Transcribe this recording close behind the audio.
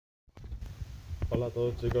Hola a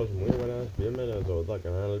todos chicos, muy buenas, bienvenidos de vuelta al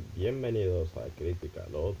canal, bienvenidos a Crítica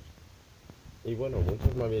Lots. Y bueno,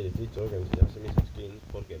 muchos me habéis dicho que enseñase mis skins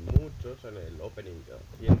porque muchos en el opening de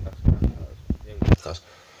 200 cajas, 100 cajas,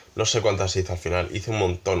 no sé cuántas hice al final, hice un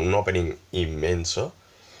montón, un opening inmenso.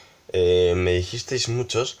 Me dijisteis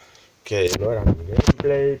muchos que no era mi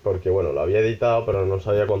gameplay porque bueno, lo había editado pero no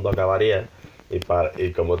sabía cuánto acabaría.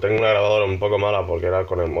 Y como tengo una grabadora un poco mala porque era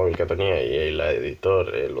con el móvil que tenía y el editor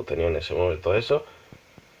lo tenía en ese móvil, todo eso,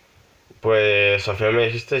 pues al final me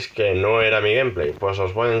dijisteis que no era mi gameplay. Pues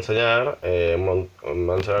os voy a enseñar,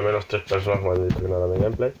 me han sido al menos 3 personas que me han dicho que no era mi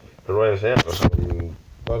gameplay, pero os voy a enseñar, o sea,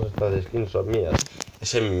 todas estas skins son mías,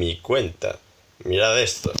 es en mi cuenta, mirad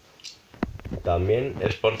esto. También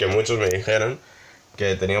es porque muchos me dijeron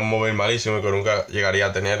que tenía un móvil malísimo y que nunca llegaría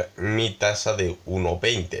a tener mi tasa de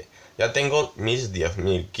 1.20. Ya tengo mis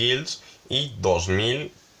 10.000 kills y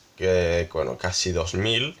 2.000, bueno, casi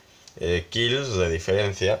 2.000 kills de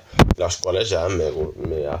diferencia, las cuales ya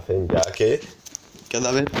me hacen ya que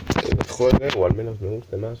cada vez juegue, o al menos me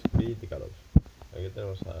guste más, Criticalos. Aquí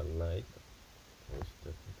tenemos a Knight.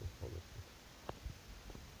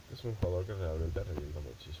 Es un jugador que realmente revienta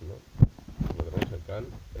muchísimo. Lo tenemos en Can,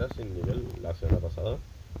 era sin nivel la semana pasada,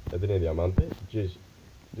 ya tiene diamante,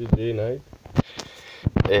 GG Knight.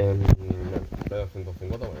 Pedo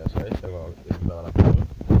 150, como ya sabéis, tengo la flor.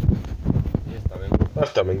 Y esta me gusta,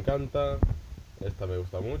 esta me encanta, esta me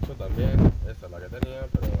gusta mucho también, esta es la que tenía,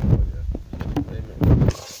 pero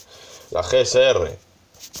la GSR,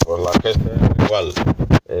 pues la GSR igual.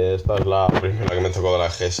 Esta es la primera que me tocó de la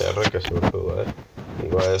GSR, que es sobre todo,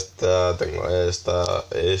 tengo esta,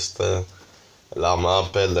 la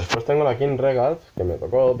Maple, después tengo la King Regals, que me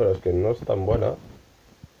tocó, pero es que no es tan buena.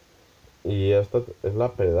 Y esta es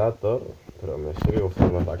la Predator, pero me sigue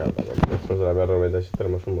gustando más la carta, porque después de la BR96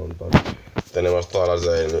 tenemos un montón. Tenemos todas las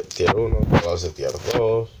de tier 1, todas las de tier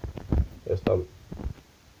 2. Esta,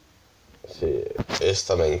 sí,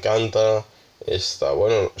 esta me encanta. Esta,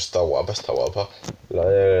 bueno, está guapa, está guapa. La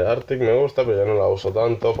de Arctic me gusta, pero ya no la uso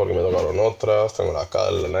tanto porque me tocaron otras. Tengo la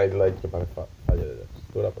Cal, la Nightlight, que parece falla de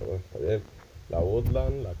textura, pero bueno, está bien. La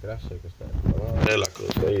Woodland, la Crash, que está de puta madre, la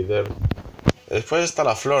Crusader. Después está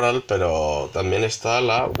la Floral, pero también está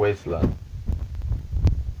la Wasteland.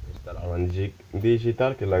 Está la One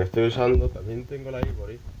Digital, que es la que estoy usando. También tengo la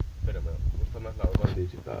Ivory, pero me gusta más la One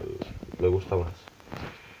Digital. Me gusta más.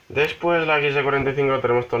 Después la XD45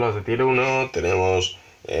 tenemos todas las de tier 1, tenemos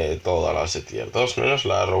todas las de tier 2, menos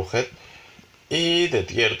la Arrowhead. Y de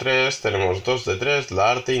tier 3 tenemos 2 de 3, la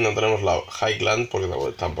Arte, y no tenemos la Highland porque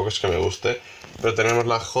tampoco es que me guste. Pero tenemos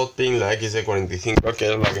la Hotpin, la XD45,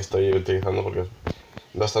 que es la que estoy utilizando porque es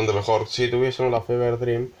bastante mejor. Si tuviésemos la Fever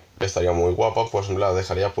Dream, que estaría muy guapa, pues la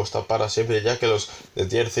dejaría puesta para siempre, ya que los de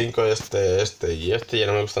tier 5, este y este ya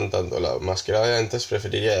no me gustan tanto. La máscara de antes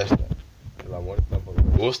preferiría esta. La muerte tampoco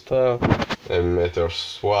me gusta, el Meteor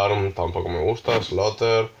Swarm tampoco me gusta,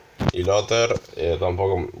 Slaughter y Lotter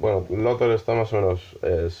tampoco, bueno, Lotter está más o menos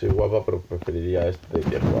sí guapa, pero preferiría este de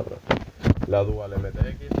tier 4. La Dual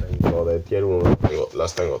MTX, tengo de tier 1,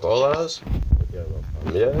 las tengo todas, de tier 2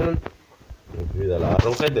 también, incluida la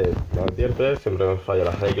Arrowhead. De la tier 3 siempre nos falla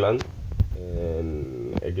la Highland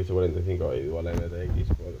en X45 y Dual MTX,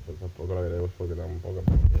 pues tampoco la queremos porque tampoco.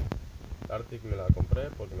 La Arctic me la compré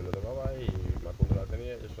porque me lo tocaba y Macundra la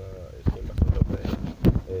tenía, y es una skin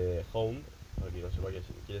bastante de Hound. Aquí no sé para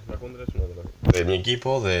quién es Macundra, es uno de mi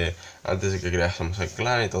equipo de antes de que creásemos el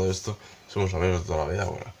clan y todo esto. Somos amigos de toda la vida.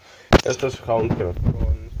 Bueno, esto es Hound, que no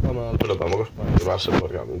está mal, pero tampoco es para llevarse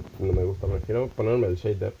porque a mí no me gusta. Prefiero ponerme el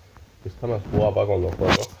shader, que está más guapa cuando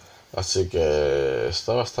juego. Así que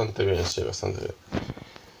está bastante bien, sí, bastante bien.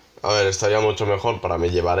 A ver, estaría mucho mejor para mí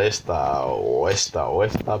llevar esta o esta o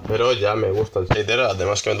esta, pero ya me gusta el shader,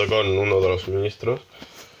 además que me tocó en uno de los suministros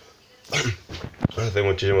hace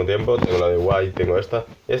muchísimo tiempo. Tengo la de White, tengo esta.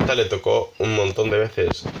 Esta le tocó un montón de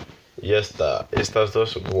veces. Y estas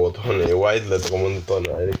dos, Botón y White, le tocó un montón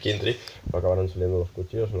a Eric Kintry. Acabaron saliendo dos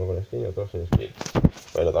cuchillos, uno con skin y otro sin skin.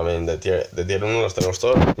 Bueno, también de tier 1 los tenemos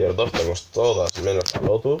todos, de tier 2 tenemos todas menos la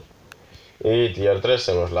Lotus. Y tier 3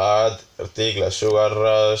 tenemos la Arctic, la Sugar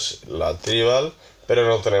Rush, la Tribal, pero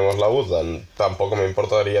no tenemos la Woodland. Tampoco me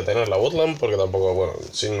importaría tener la Woodland porque tampoco, bueno,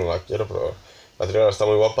 sí no la quiero, pero la Tribal está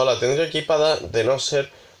muy guapa. La tendría equipada de no ser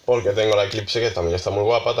porque tengo la Eclipse, que también está muy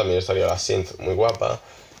guapa. También estaría la Synth muy guapa.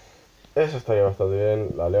 Esa estaría bastante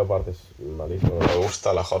bien. La Leopard es malísima, no me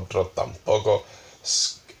gusta. La Hot Rod tampoco.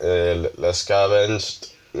 La Scavenged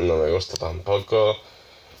no me gusta tampoco.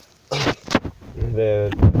 De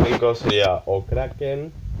 5 sería o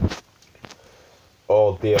Kraken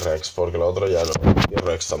o T-Rex, porque lo otro ya no.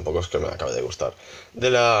 T-Rex tampoco es que me acabe de gustar. De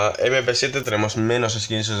la MP7 tenemos menos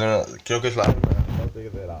skins, creo que es la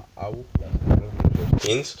de la AU, las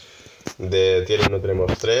skins. De tier 1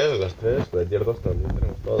 tenemos 3, las 3, de tier 2 también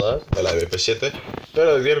tenemos todas, de la MP7,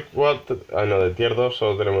 pero de tier 4, de tier 2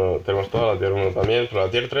 solo tenemos todas, la tier 1 también, pero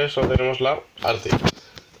la tier 3 solo tenemos la Arctic.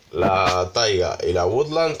 La Taiga y la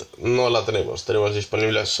Woodland no la tenemos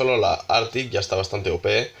disponible solo la Arctic, ya está bastante OP,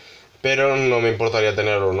 pero no me importaría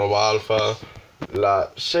tener una Nova Alpha.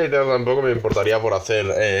 La Shader tampoco me importaría por hacer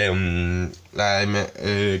la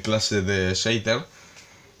clase de Shader,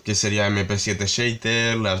 que sería MP7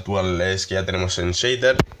 Shader, las duales que ya tenemos en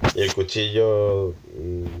Shader, y el cuchillo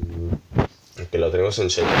que lo tenemos en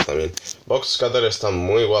Shader también. Box Cutter está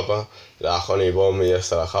muy guapa, la Honey Bomb y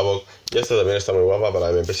esta la Havoc, y esta también está muy guapa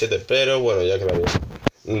para la MP7, pero bueno, ya queda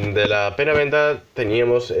bien. De la pena venta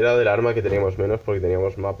era del arma que teníamos menos porque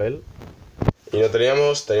teníamos Maple. Y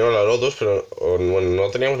teníamos la Lotus, pero bueno, no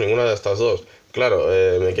teníamos ninguna de estas dos. Claro,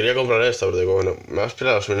 me quería comprar esta, pero digo, bueno, me vas a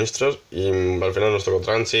esperar los suministros y al final nos tocó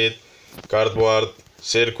Transit, Cardboard,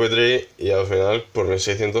 Circuitry y al final por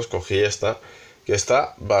 1600 cogí esta, que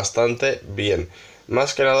está bastante bien.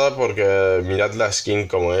 Más que nada porque mirad la skin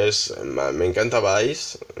como es, me encanta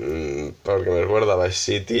Vice, porque me recuerda a Vice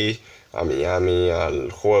City, a Miami,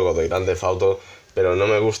 al juego de Grand Theft Auto, pero no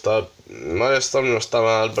me gusta. Milestone no está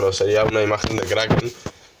mal, pero sería una imagen de Kraken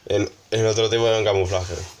en otro tipo de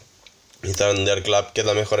camuflaje. Y Thunder Club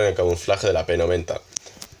queda mejor en el camuflaje de la P90.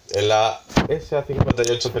 En la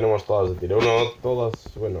SA58 tenemos todas de tier 1, todas,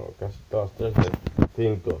 bueno, casi todas 3 de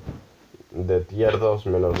 5 de tier 2,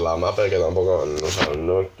 menos la Maple, que tampoco, o sea,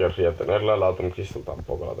 no querría tenerla. La Atom Crystal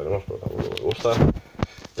tampoco la tenemos, pero tampoco me gusta.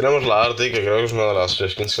 Tenemos la Arctic, que creo que es una de las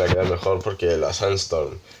skins que la queda mejor, porque la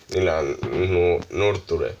Sandstorm, ni la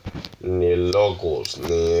Nurture, ni el Locust,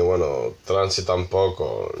 ni, bueno, Transit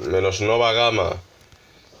tampoco, menos Nova Gamma,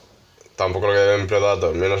 tampoco lo queda en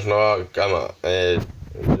Predator, menos Nova Gamma,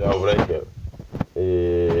 Jawbreaker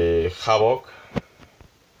y Havoc,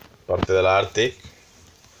 parte de la Arctic.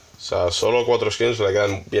 O sea, solo 4 skins le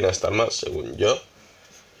quedan bien a esta arma, según yo.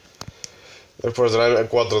 Después de la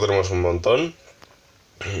M4 tenemos un montón.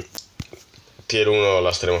 Tier 1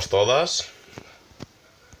 las tenemos todas.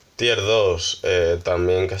 Tier 2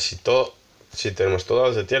 también casi todo. Sí, tenemos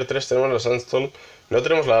todas. De Tier 3 tenemos la Sandstorm. No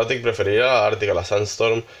tenemos la Arctic, preferiría la Arctic a la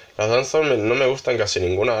Sandstorm. La Sandstorm no me gustan casi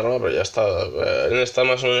ninguna arma, pero ya está. En esta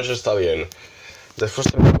más o menos está bien. Después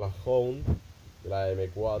tenemos la Hound, la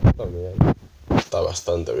M4 también. Está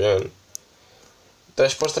bastante bien.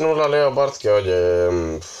 Después tenemos la Leopard, que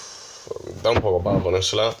oye, da un poco para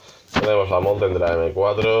ponérsela. Tenemos la Molten de la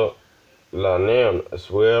M4, la Neon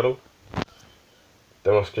Swirl,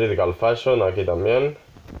 tenemos Critical Fashion aquí también,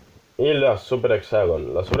 y la Super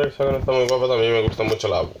Hexagon. La Super Hexagon está muy guapa, también me gusta mucho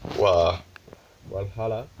la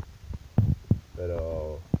Valhalla,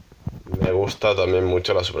 pero me gusta también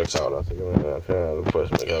mucho la Super Hexagon, así que al final pues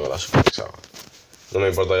me quedo con la Super Hexagon. No me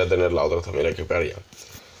importaría tener la otra, también la equiparía.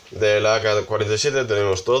 De la AK-47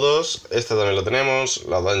 tenemos todos, esta también la tenemos,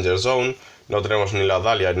 la Danger Zone. No tenemos ni la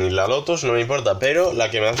Dahlia ni la Lotus, no me importa, pero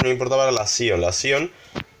la que más me importaba era la Sion. La Sion,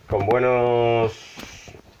 con buenos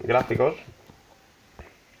gráficos.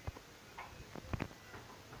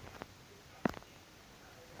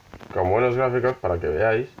 Con buenos gráficos para que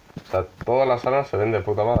veáis. O sea, todas las armas se ven de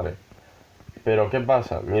puta madre. Pero ¿qué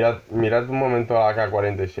pasa? Mirad un momento a la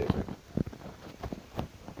AK-47.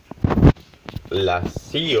 La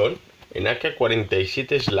Sion en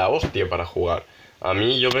AK-47 es la hostia para jugar. A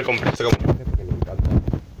mí yo me compré este camuflaje porque me encanta.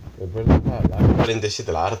 Después está la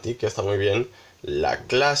AK-47, la Arctic, que está muy bien. La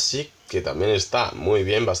Classic, que también está muy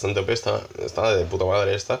bien, bastante OP, está de puta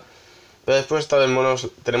madre esta. Pero después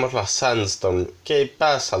tenemos la Sandstorm. ¿Qué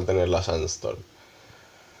pasa al tener la Sandstorm?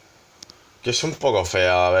 Que es un poco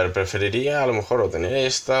fea. A ver, preferiría a lo mejor o tener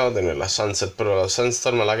esta o tener la Sunset, pero la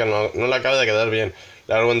Sandstorm no la acaba de quedar bien.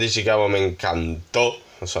 La Arwen Cabo me encantó,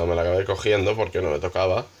 o sea, me la acabé cogiendo porque no me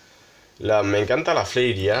tocaba. Me encanta la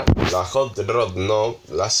Fleiria, la Hot Rod no,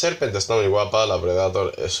 la Serpent está muy guapa, la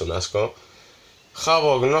Predator es un asco.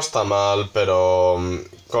 Havoc no está mal, pero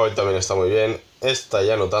Koi también está muy bien. Esta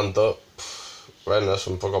ya no tanto, bueno, es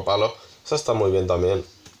un poco palo. Esta está muy bien también.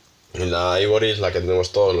 Y la Ivory es la que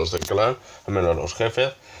tenemos todos los del clan, al menos los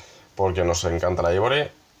jefes, porque nos encanta la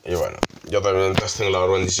Ivory. Y bueno, yo también tengo la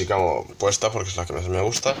Arwen Cabo puesta porque es la que más me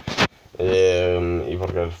gusta. Y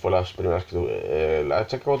porque fue las primeras que tuve. La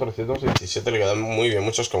HK417 le quedan muy bien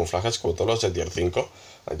muchos camuflajes, como todos los de tier 5.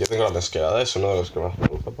 Yo tengo la pesquerada, es uno de los que más me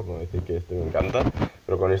gusta, por no decir que este me encanta.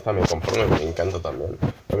 Pero con esta me conformo, me encanta también.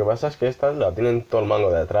 Lo que pasa es que esta la tienen todo el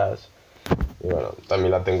mango de atrás. Y bueno,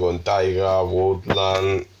 también la tengo en Taiga,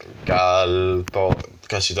 Woodland, Cal,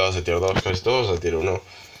 casi todas de tier 2, casi todos de tier 1.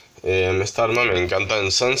 Esta arma me encanta.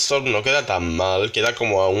 En Sandstorm no queda tan mal, queda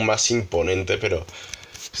como aún más imponente, pero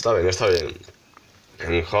está bien, está bien.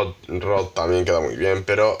 En Hot Rod también queda muy bien,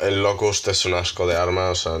 pero el Locust es un asco de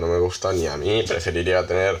arma, o sea, no me gusta ni a mí. Preferiría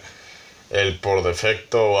tener el por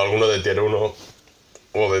defecto o alguno de tier 1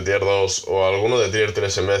 o de tier 2 o alguno de tier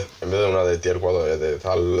 3 en vez de una de tier 4 de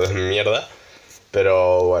tal mierda.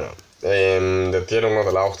 Pero bueno, de tier 1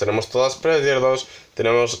 de la OG tenemos todas, pero de tier 2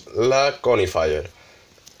 tenemos la Conifer.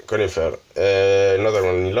 No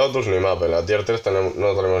tenemos ni Lotus ni Maple. En la tier 3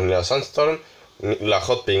 no tenemos ni la Sandstorm ni la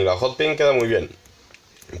Hot Pink. La Hot Pink queda muy bien,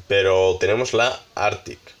 pero tenemos la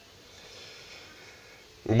Arctic.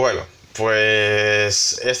 Bueno,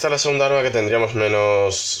 pues esta es la segunda arma que tendríamos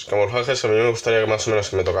menos camuflajes. A mí me gustaría que más o menos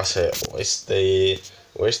que me tocase oeste y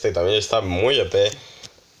también está muy EP.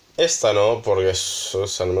 Esta no, porque o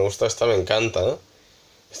sea, no me gusta, esta me encanta, ¿eh?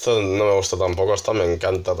 Esta no me gusta tampoco, esta me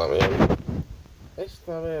encanta también.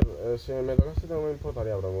 Esta, a ver, si me tocase no me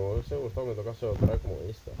importaría, pero me hubiese gustado que me tocase otra como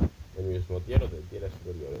esta. El mismo tier o de tieres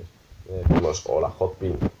superiores. Decimos, o la Hot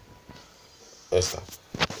Pink. Esta.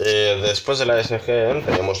 Después de la SG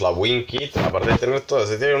tenemos la Wing Kit. Aparte de tener todas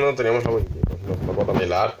de tier 1, teníamos la Wing Kit. Pues nos tocó también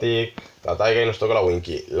la Arctic, la Taiga y nos tocó la Wing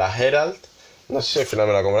Kit. La Herald, no sé si al final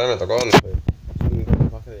me la compré, me tocó, no sé. Es un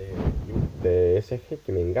camuflaje de SG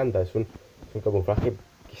que me encanta. Es un camuflaje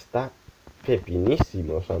que está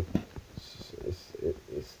pepinísimo. O sea,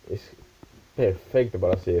 es perfecto,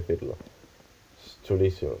 por así decirlo. Es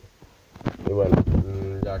chulísimo. Y bueno,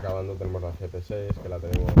 ya acabando tenemos la CP6, que la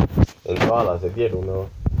tenemos en todas las de tier 1.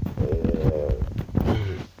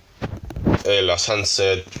 La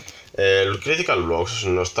Sunset. El Critical Blocks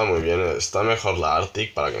no está muy bien, está mejor la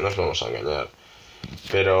Arctic, para que no nos vamos a engañar.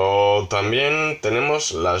 Pero también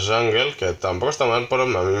tenemos la Jungle, que tampoco está mal, pero a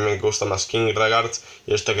mí me gusta más King Regards.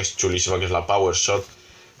 Y esto que es chulísimo, que es la Power Shot,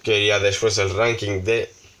 que iría después del ranking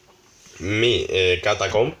de mi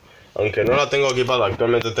Catacomb. Aunque no la tengo equipada,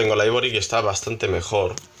 actualmente tengo la Ivory, que está bastante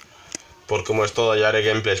mejor. Por como es todo, ya haré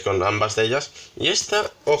gameplays con ambas de ellas. Y esta,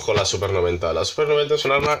 ojo, la Super 90. La Super 90 es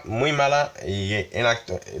un arma muy mala y en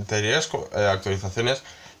anteriores actualizaciones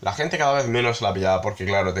la gente cada vez menos la pillaba porque,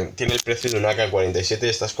 claro, tiene el precio de una AK-47 y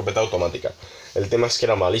esta escopeta automática. El tema es que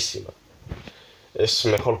era malísima. Es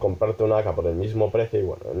mejor comprarte una AK por el mismo precio y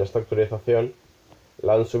bueno, en esta actualización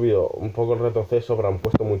la han subido un poco el retroceso, pero han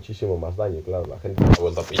puesto muchísimo más daño. Claro, la gente la ha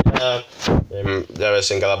vuelto a pillar. Ya ves,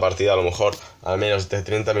 en cada partida, a lo mejor, al menos de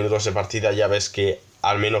 30 minutos de partida, ya ves que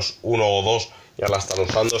al menos uno o dos ya la están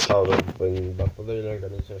usando. ¿Sabes? Bastante bien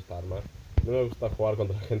organizada esta arma. No me gusta jugar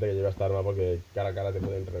contra gente que lleva esta arma porque cara a cara te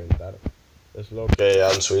pueden reventar. Es lo que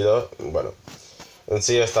han subido. Bueno, en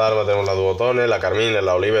sí, esta arma tenemos la Duotone, la Carmine,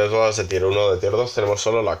 la Olivides, todas de tier 1, de tier 2 tenemos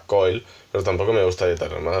solo la Coil, pero tampoco me gustaría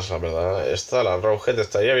tener más, la verdad. Esta, la Rowhead,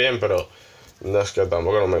 estaría bien, pero no es que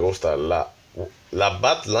tampoco no me gusta. La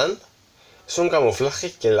Badland es un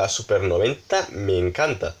camuflaje que en la Super 90 me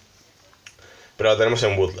encanta, pero la tenemos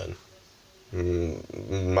en Woodland.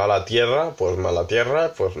 Mala tierra, pues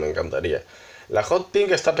me encantaría. La Hot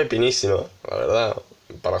Pink está pepinísima, la verdad,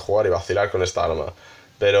 para jugar y vacilar con esta arma.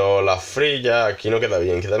 Pero la Free ya aquí no queda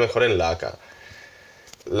bien, queda mejor en la AK.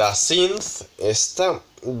 La Synth está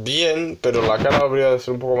bien, pero la cara habría de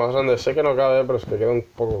ser un poco más grande. Sé que no cabe, pero es que queda un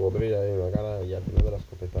poco cotrilla ahí en la cara y al final de la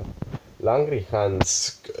escopeta. La Angry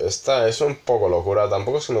Hands, esta es un poco locura,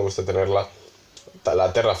 tampoco es que me guste tenerla.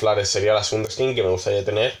 La Terra Flare sería la segunda skin que me gustaría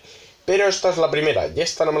tener. Pero esta es la primera, y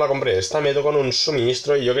esta no me la compré. Esta me tocó en un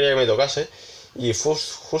suministro y yo quería que me tocase. Y fue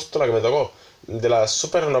justo la que me tocó. De la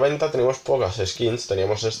Super 90 tenemos pocas skins,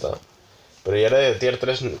 teníamos esta. Pero ya era de tier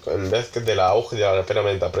 3 en vez de la AUG y de la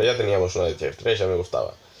P90. Pero ya teníamos una de tier 3, ya me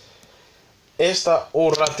gustaba. Esta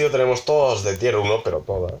U-Ratio tenemos todos de tier 1, pero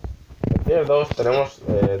todas. De tier 2 tenemos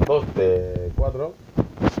 2 de 4.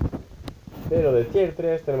 Pero de tier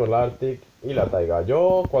 3 tenemos la Arctic y la Taiga.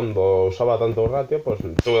 Yo cuando usaba tanto ratio, pues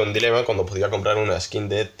tuve un dilema cuando podía comprar una skin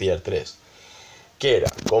de tier 3. ¿Qué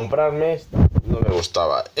era? Comprarme esta. No me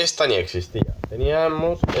gustaba. Esta ni existía.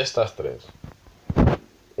 Teníamos estas tres.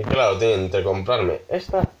 Y claro, tenía entre comprarme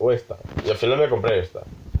esta o esta. Y al final me compré esta.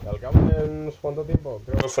 Y al cabo de no sé cuánto tiempo,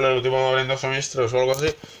 creo que fue en el último abriendo semestres o algo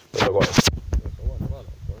así, me tocó esta. Bueno, vale,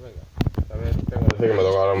 pues venga. También tengo que decir que me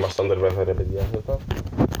tocaron bastantes veces repetidas estas.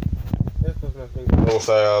 Esta es la skin que me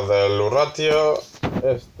gusta del ratio.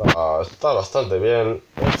 Esta está bastante bien.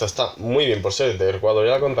 Esta está muy bien por ser de tier 4.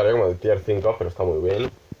 Ya la contaría como de tier 5, pero está muy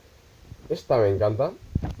bien. Esta me encanta.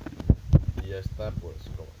 Y esta, pues,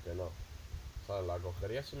 como que no. O sea, la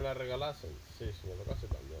cogería si me la regalasen. Sí, si me tocase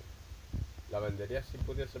también. La vendería si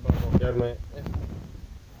pudiese para cogerme esta.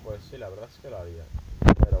 Pues sí, la verdad es que lo haría.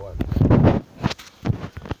 Pero bueno.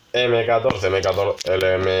 El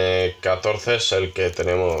M14 es el que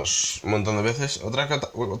tenemos un montón de veces. Otra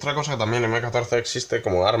cosa que también el M14 existe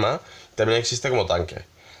como arma, también existe como tanque.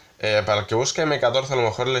 Para el que busque M14 a lo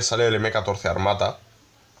mejor le sale el M14 Armata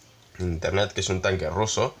en internet, que es un tanque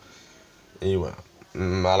ruso. Y bueno,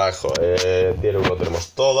 malajo. Tier 1 tenemos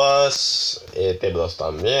todas, Tier 2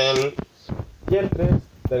 también. Tier 3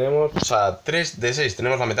 tenemos, o sea, 3 de 6,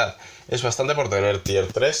 tenemos la mitad. Es bastante por tener Tier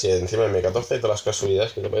 3 y encima M14 y todas las cosas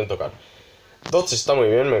subidas que te pueden tocar. Dodge está muy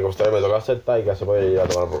bien, me gustaría que me tocase. Taika se puede ir a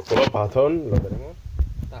tomar por culo. Patón lo tenemos,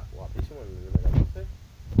 está guapísimo en el M14.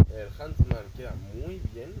 El Huntsman queda muy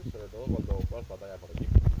bien, sobre todo cuando juegas batalla por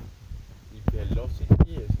equipo. Y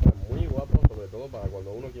Velocity está muy guapo, sobre todo para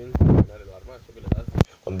cuando uno quiere inspeccionar el arma, eso que le das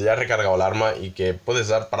cuando ya ha recargado el arma y que puedes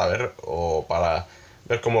dar para ver o para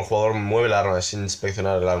ver cómo el jugador mueve el arma sin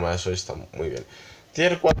inspeccionar el arma, eso está muy bien.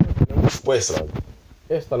 Tier 4 tenemos Wasteland.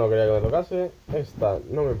 Esta no quería que me tocase, esta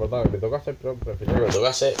no me importaba que me tocase, pero prefería que me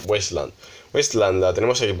tocase Wasteland. Wasteland la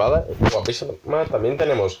tenemos equipada, es guapísima. También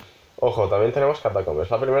tenemos, ojo, también tenemos Catacomb.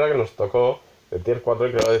 Es la primera que nos tocó de Tier 4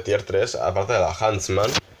 y creo de Tier 3, aparte de la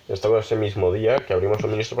Huntsman. Nos tocó ese mismo día que abrimos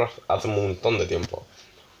suministro hace un montón de tiempo.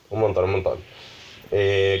 Un montón.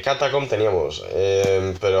 Catacomb teníamos,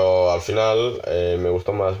 pero al final me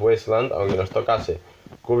gustó más Wasteland, aunque nos tocase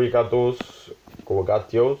Cubicatius,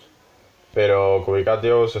 pero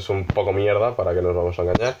Cubicatius es un poco mierda, para que nos vamos a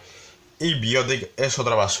engañar. Y Biotic es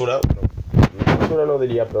otra basura. Basura no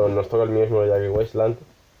diría, pero nos toca el mismo ya que Wasteland.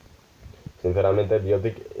 Sinceramente,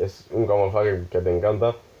 Biotic es un camuflaje que te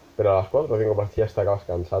encanta, pero a las 4 o 5 partidas te acabas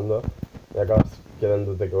cansando y acabas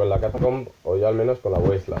quedándote con la Catacomb o ya al menos con la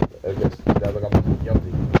Wasteland. El que te ha tocado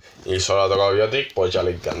Biotic y solo ha tocado Biotic, pues ya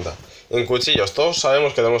le encanta. En cuchillos, todos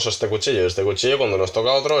sabemos que tenemos este cuchillo. Este cuchillo, cuando nos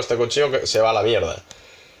toca otro, este cuchillo que se va a la mierda.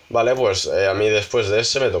 Vale, pues a mí después de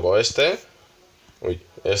ese me tocó este.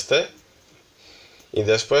 Este. Y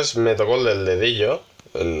después me tocó el del dedillo,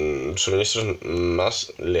 en suministros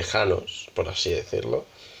más lejanos, por así decirlo.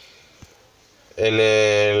 En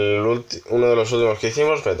uno de los últimos que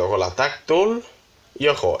hicimos me tocó la Tac Tool. Y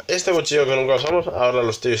ojo, este cuchillo que nunca usamos, ahora lo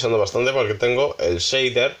estoy usando bastante porque tengo el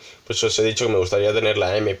shader. Por eso os he dicho que me gustaría tener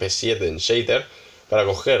la MP7 en shader para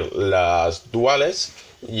coger las duales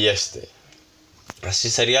y este. Así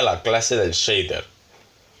sería la clase del shader.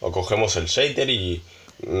 O cogemos el shader y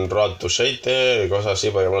road to shader y cosas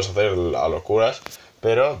así, podríamos hacer a locuras.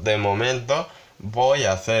 Pero de momento voy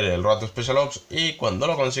a hacer el road to special ops y cuando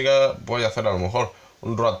lo consiga voy a hacer a lo mejor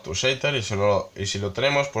un road to shader y si lo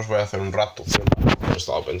tenemos pues voy a hacer un road to he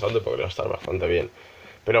estado pensando y podría estar bastante bien.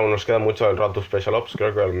 Pero aún nos queda mucho del road to special ops,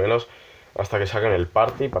 creo que al menos hasta que saquen el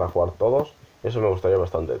party para jugar todos. Eso me gustaría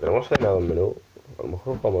bastante. Tenemos generado un menú, a lo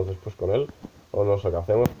mejor jugamos después con él o no sé qué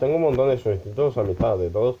hacemos. Tengo un montón de solicitudes a mitad de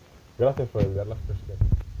todos. Gracias por enviarlas, pero es que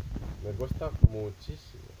me cuesta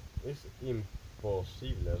muchísimo. Es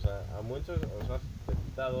imposible. O sea, a muchos os has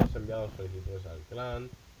aceptado, os he enviado solicitudes al clan.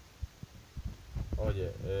 Oye,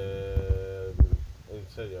 en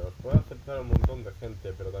serio, os puedo aceptar a un montón de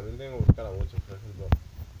gente, pero también tengo que buscar a muchos. Por ejemplo,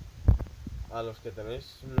 a los que tenéis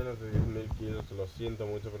menos de 10.000 kills, lo siento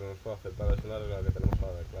mucho, pero no os puedo aceptar. Es una regla que tenemos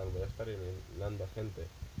ahora del clan. Voy a estar eliminando a gente.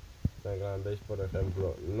 ¿Veis? Por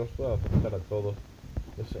ejemplo, no os puedo aceptar a todos.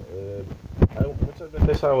 Muchas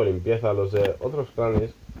veces hago limpieza a los de otros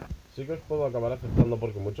clanes. Sí que os puedo acabar aceptando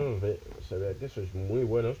porque muchos se ve que sois muy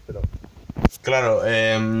buenos, pero claro,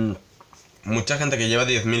 mucha gente que lleva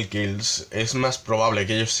 10.000 kills es más probable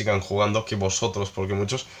que ellos sigan jugando que vosotros, porque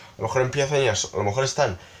muchos a lo mejor empiezan y a lo mejor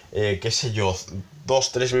están, qué sé yo,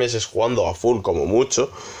 2-3 meses jugando a full como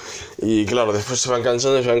mucho. Y claro, después se van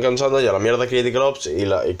cansando y a la mierda Critical Ops y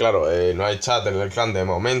claro, no hay chat en el clan de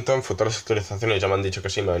momento. En futuras actualizaciones ya me han dicho que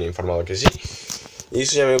sí, me han informado que sí. Y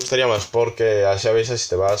eso ya me gustaría más porque así avisas si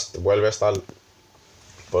te vas, te vuelves tal.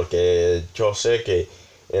 Porque yo sé que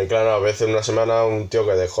en el clan a veces una semana un tío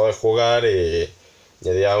que dejó de jugar y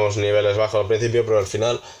digamos niveles bajos al principio, pero al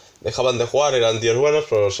final dejaban de jugar, eran tíos buenos,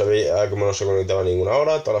 pero se veía como no se conectaba ninguna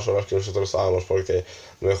hora, todas las horas que nosotros estábamos, porque a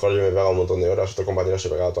lo mejor yo me pegaba un montón de horas, otro compañero se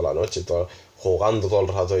pegaba toda la noche, jugando todo el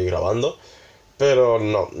rato y grabando, pero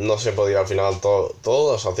no se podía al final,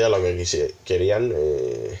 todos hacían lo que querían,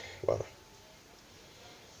 bueno.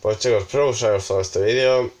 Pues chicos, espero que os haya gustado este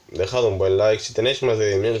vídeo, dejad un buen like, si tenéis más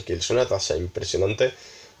de 10.000 kills, una tasa impresionante,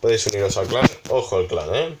 podéis uniros al clan, ojo el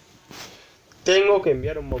clan, Tengo que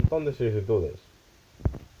enviar un montón de solicitudes.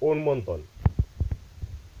 Un montón.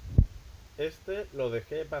 Este lo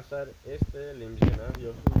dejé pasar, el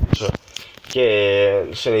misionario. Que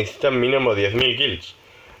se necesitan mínimo 10.000 kills.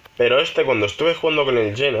 Pero este, cuando estuve jugando con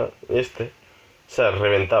el Jena, o sea,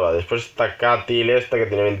 reventaba. Después está Katil, que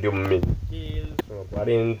tiene 21.000 kills,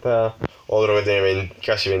 1.40. Otro que tiene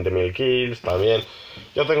casi 20.000 kills también.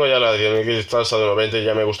 Yo tengo ya la 10.000 kills, tasa de 90 y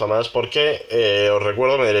ya me gusta más porque, os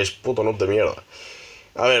recuerdo, me diréis, puto noob de mierda.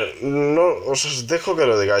 A ver, no os dejo que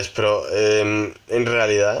lo digáis, pero en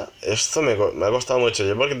realidad esto me ha costado mucho.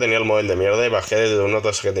 Yo porque tenía el móvil de mierda y bajé desde una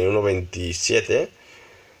tasa que tenía 1.27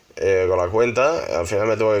 con la cuenta. Al final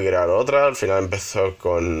me tuve que crear otra. Al final empecé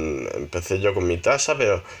yo con mi tasa,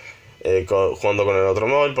 pero jugando con el otro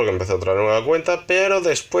móvil porque empecé otra nueva cuenta. Pero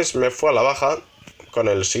después me fue a la baja con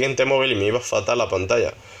el siguiente móvil y me iba fatal la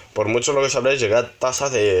pantalla. Por mucho lo que sabréis, llegué a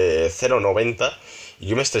tasas de 0.90 y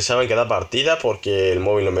yo me estresaba en cada partida porque el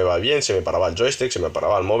móvil no me va bien, se me paraba el joystick, se me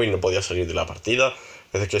paraba el móvil, no podía salir de la partida, a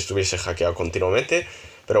veces que estuviese hackeado continuamente.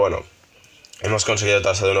 Pero bueno, hemos conseguido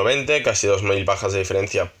tasa de 1.20, casi 2.000 bajas de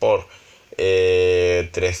diferencia por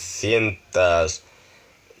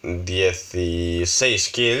 316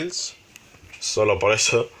 kills. Solo por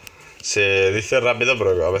eso. Se dice rápido,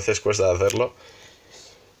 pero a veces cuesta hacerlo.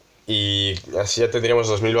 Y así ya tendríamos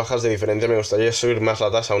 2.000 bajas de diferencia. Me gustaría subir más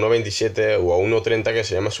la tasa a 1.27 o a 1.30, que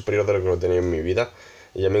sería más superior de lo que lo tenía en mi vida.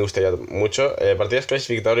 Y ya me gustaría mucho. Partidas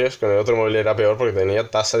clasificatorias con el otro móvil era peor porque tenía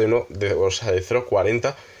tasa de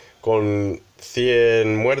 0.40 con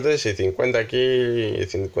 100 muertes y 50 kills y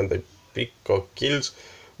 50 y pico kills.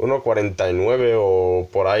 1.49 o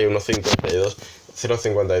por ahí, 1.52.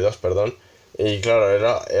 0.52, perdón. Y claro,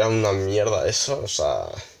 era una mierda eso, o sea,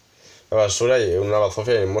 una basura y una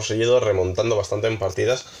bazofia. Y hemos seguido remontando bastante en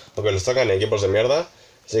partidas, aunque nos tocan equipos de mierda.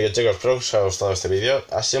 Así que chicos, espero que os haya gustado este vídeo.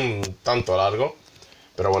 Ha sido un tanto largo,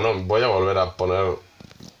 pero bueno, voy a volver a poner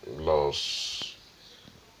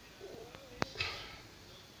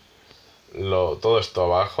todo esto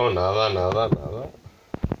abajo, nada.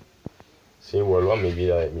 Sí, vuelvo a mi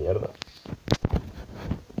vida de mierda.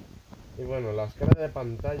 Y bueno, la escala de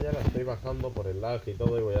pantalla la estoy bajando por el lag y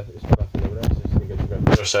todo, y voy a estar haciendo breves, así que chicos, espero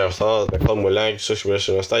que os haya gustado, dejad un buen like, suscribiros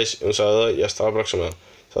si no estáis, un saludo y hasta la próxima.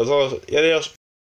 Saludos y adiós.